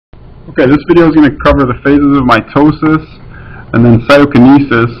Okay, this video is going to cover the phases of mitosis and then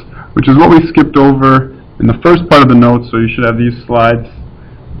cytokinesis, which is what we skipped over in the first part of the notes, so you should have these slides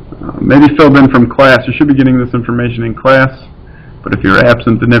maybe filled in from class. You should be getting this information in class, but if you're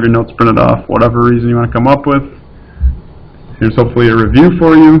absent, didn't have your notes printed off, whatever reason you want to come up with, here's hopefully a review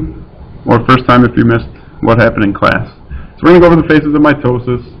for you, or first time if you missed what happened in class. So we're going to go over the phases of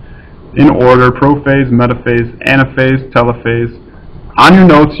mitosis in order: prophase, metaphase, anaphase, telophase. On your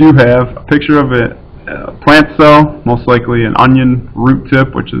notes you have a picture of a plant cell, most likely an onion root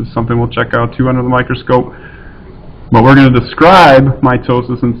tip, which is something we'll check out too under the microscope. But we're going to describe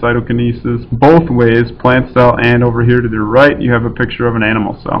mitosis and cytokinesis both ways, plant cell and over here to the right you have a picture of an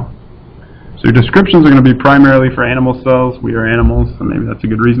animal cell. So your descriptions are going to be primarily for animal cells. We are animals, so maybe that's a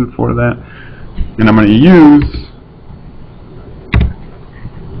good reason for that. And I'm going to use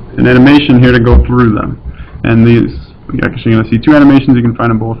an animation here to go through them. And these, you're actually going to see two animations. You can find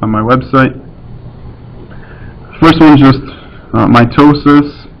them both on my website. First one is just mitosis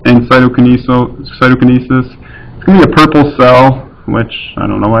and cytokinesis. It's going to be a purple cell, which I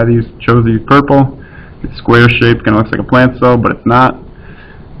don't know why they chose to use purple. It's square shaped, kind of looks like a plant cell, but it's not.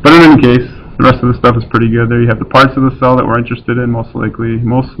 But in any case, the rest of the stuff is pretty good. There you have the parts of the cell that we're interested in, mostly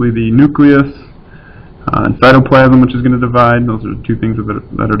the nucleus and cytoplasm, which is going to divide. Those are two things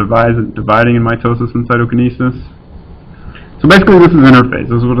that are dividing in mitosis and cytokinesis. So basically this is interphase.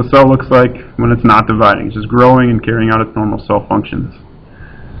 This is what a cell looks like when it's not dividing. It's just growing and carrying out its normal cell functions.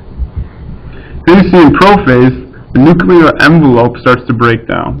 Then you see in prophase, the nuclear envelope starts to break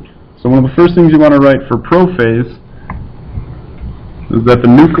down. So one of the first things you want to write for prophase is that the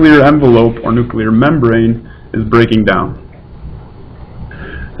nuclear envelope or nuclear membrane is breaking down.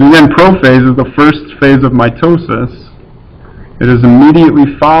 And then prophase is the first phase of mitosis. It is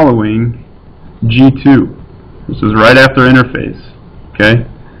immediately following G2. This is right after interphase. Okay?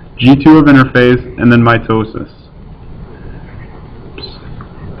 G2 of interphase and then mitosis.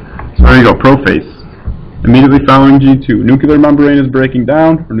 So there you go, prophase. Immediately following G2. Nuclear membrane is breaking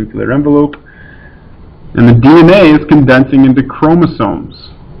down, or nuclear envelope, and the DNA is condensing into chromosomes,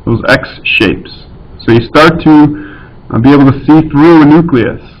 those X shapes. So you start to be able to see through a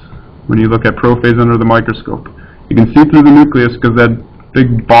nucleus when you look at prophase under the microscope. You can see through the nucleus because that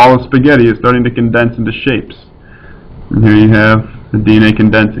big ball of spaghetti is starting to condense into shapes. And here you have the DNA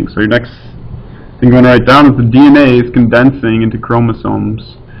condensing. So your next thing you want to write down is the DNA is condensing into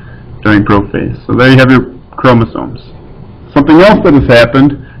chromosomes during prophase. So there you have your chromosomes. Something else that has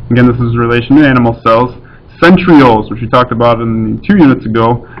happened, again this is in relation to animal cells, centrioles, which we talked about in 2 units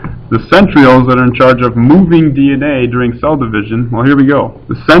ago. The centrioles that are in charge of moving DNA during cell division, well here we go.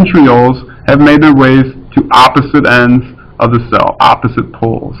 The centrioles have made their ways to opposite ends of the cell, opposite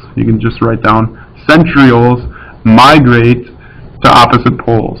poles. You can just write down centrioles migrate to opposite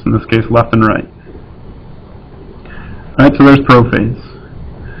poles, in this case left and right. Alright, so there's prophase.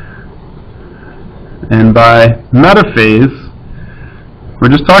 And by metaphase, we're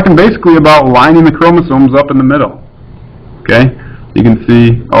just talking basically about lining the chromosomes up in the middle. Okay? You can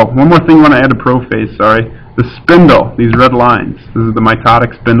see, oh, one more thing I want to add to prophase, sorry. The spindle, these red lines. This is the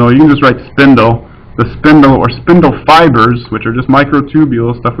mitotic spindle. You can just write spindle. The spindle or spindle fibers, which are just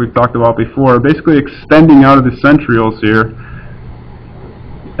microtubules, stuff we've talked about before, are basically extending out of the centrioles here.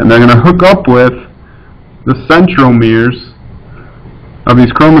 And they're going to hook up with the centromeres of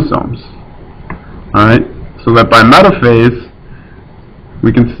these chromosomes. Alright, so that by metaphase,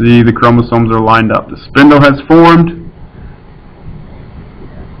 we can see the chromosomes are lined up. The spindle has formed,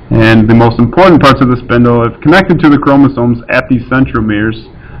 and the most important parts of the spindle have connected to the chromosomes at these centromeres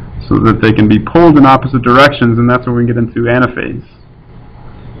so that they can be pulled in opposite directions, and that's when we get into anaphase.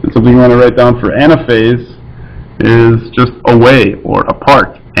 And something you want to write down for anaphase is just away or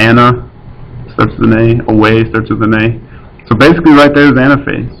apart. Ana starts with an A, away starts with an A. So basically right there is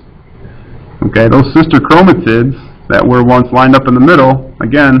anaphase. Okay, those sister chromatids that were once lined up in the middle,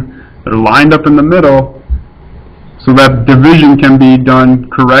 again, they're lined up in the middle so that division can be done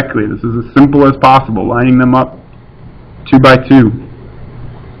correctly. This is as simple as possible, lining them up 2 by 2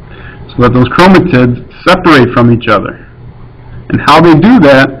 so that those chromatids separate from each other. And how they do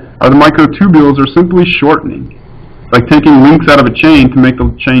that are the microtubules are simply shortening. It's like taking links out of a chain to make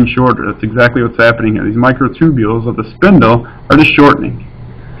the chain shorter. That's exactly what's happening here. These microtubules of the spindle are just shortening.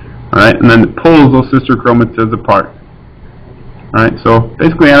 Alright, and then it pulls those sister chromatids apart. Alright, so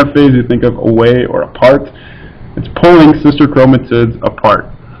basically anaphase you think of away or apart. It's pulling sister chromatids apart.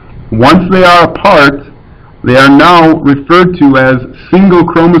 Once they are apart, they are now referred to as single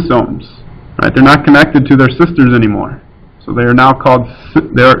chromosomes. Right? They're not connected to their sisters anymore. So they are now called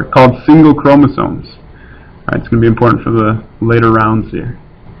single chromosomes. Right, it's going to be important for the later rounds here.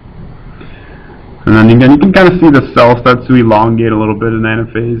 And then again, you can kind of see the cell starts to elongate a little bit in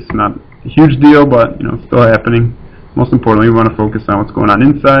anaphase. Not a huge deal, but still happening. Most importantly, we want to focus on what's going on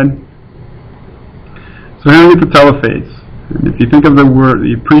inside. So here we get the telophase. And if you think of the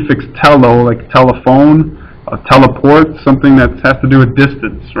prefix telo, like telephone, teleport, something that has to do with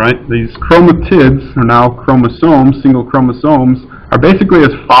distance, right? These chromatids, or now chromosomes, single chromosomes, are basically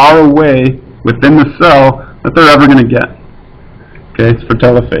as far away within the cell that they're ever going to get. Okay, it's for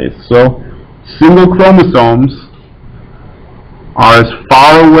telophase. So single chromosomes are as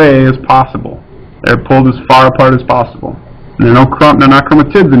far away as possible. They're pulled as far apart as possible. And they're not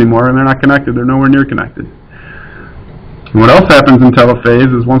chromatids anymore, and they're not connected. They're nowhere near connected. And what else happens in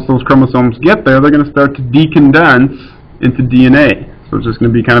telophase is once those chromosomes get there, they're going to start to decondense into DNA. So it's just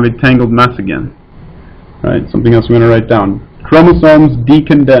going to be kind of a tangled mess again. Right? Something else we want to write down. Chromosomes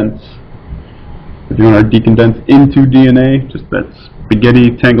decondense. If you want to decondense into DNA, just that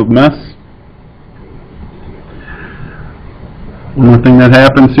spaghetti tangled mess. One more thing that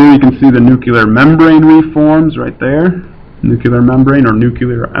happens here, you can see the nuclear membrane reforms right there. Nuclear membrane or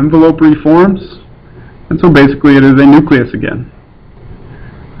nuclear envelope reforms. And so basically it is a nucleus again.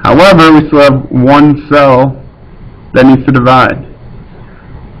 However, we still have one cell that needs to divide.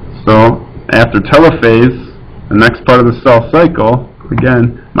 So after telophase, the next part of the cell cycle,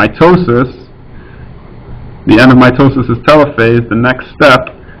 again, mitosis, the end of mitosis is telophase, the next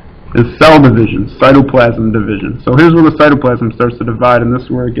step is cell division, cytoplasm division. So here's where the cytoplasm starts to divide, and this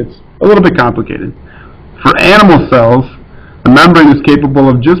is where it gets a little bit complicated. For animal cells, the membrane is capable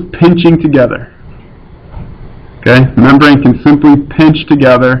of just pinching together. Okay, the membrane can simply pinch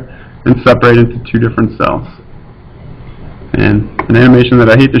together and separate into two different cells. And an animation that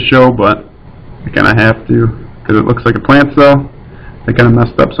I hate to show, but I kind of have to because it looks like a plant cell. They kind of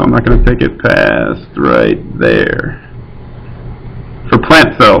messed up, so I'm not going to take it past right there. For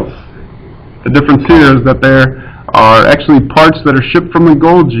plant cells, the difference here is that there are actually parts that are shipped from the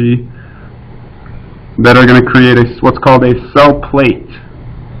Golgi that are going to create what's called a cell plate.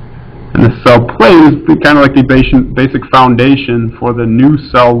 And the cell plate is kind of like the basic foundation for the new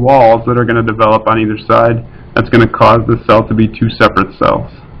cell walls that are going to develop on either side. That's going to cause the cell to be two separate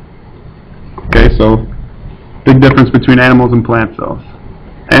cells. Okay, so big difference between animals and plant cells.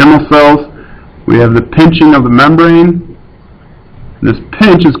 Animal cells, we have the pinching of the membrane. And this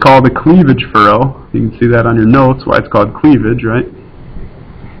pinch is called a cleavage furrow. You can see that on your notes, why it's called cleavage, right?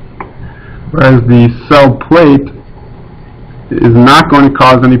 Whereas the cell plate is not going to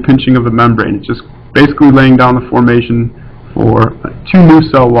cause any pinching of the membrane. It's just basically laying down the formation for two new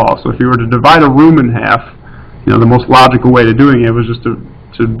cell walls. So if you were to divide a room in half, the most logical way to doing it was just to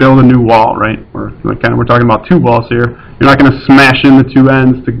build a new wall, right? Or we're talking about two walls here. You're not going to smash in the two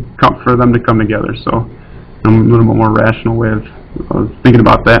ends for them to come together. So a little bit more rational way of thinking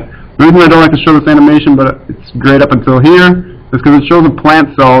about that. The reason I don't like to show this animation, but it's great up until here, is because it shows a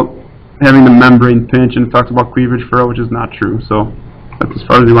plant cell having the membrane pinch, and it talks about cleavage furrow, which is not true. So that's as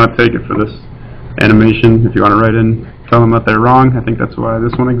far as you want to take it for this animation. If you want to write in, tell them that they're wrong. I think that's why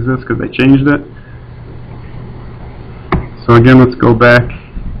this one exists, because they changed it. So again, let's go back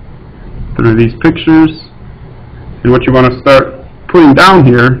through these pictures. And what you want to start putting down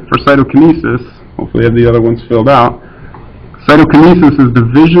here for cytokinesis, hopefully I have the other ones filled out. Cytokinesis is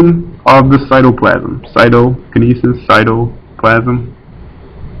division of the cytoplasm. Cytokinesis, cytoplasm.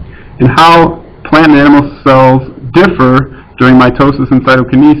 And how plant and animal cells differ during mitosis and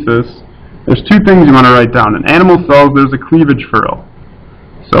cytokinesis, there's two things you want to write down. In animal cells, there's a cleavage furrow.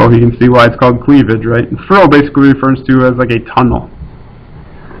 So you can see why it's called cleavage, right? And furrow basically refers to as like a tunnel.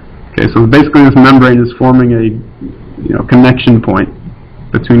 Okay, so basically this membrane is forming a connection point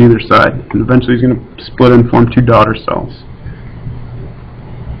between either side, and eventually it's going to split and form two daughter cells.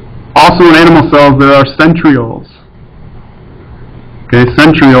 Also in animal cells there are centrioles. Okay,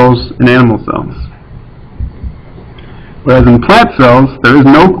 centrioles in animal cells. Whereas in plant cells, there is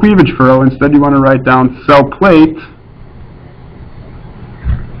no cleavage furrow. Instead, you want to write down cell plate,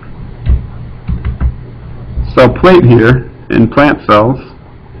 here in plant cells,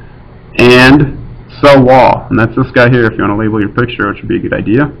 and cell wall. And that's this guy here if you want to label your picture, which would be a good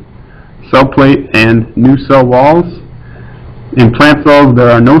idea. Cell plate and new cell walls. In plant cells,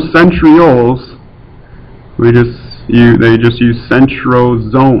 there are no centrioles. They just use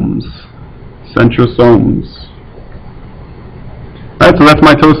centrosomes. Alright, so that's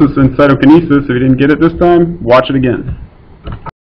mitosis and cytokinesis. If you didn't get it this time, watch it again.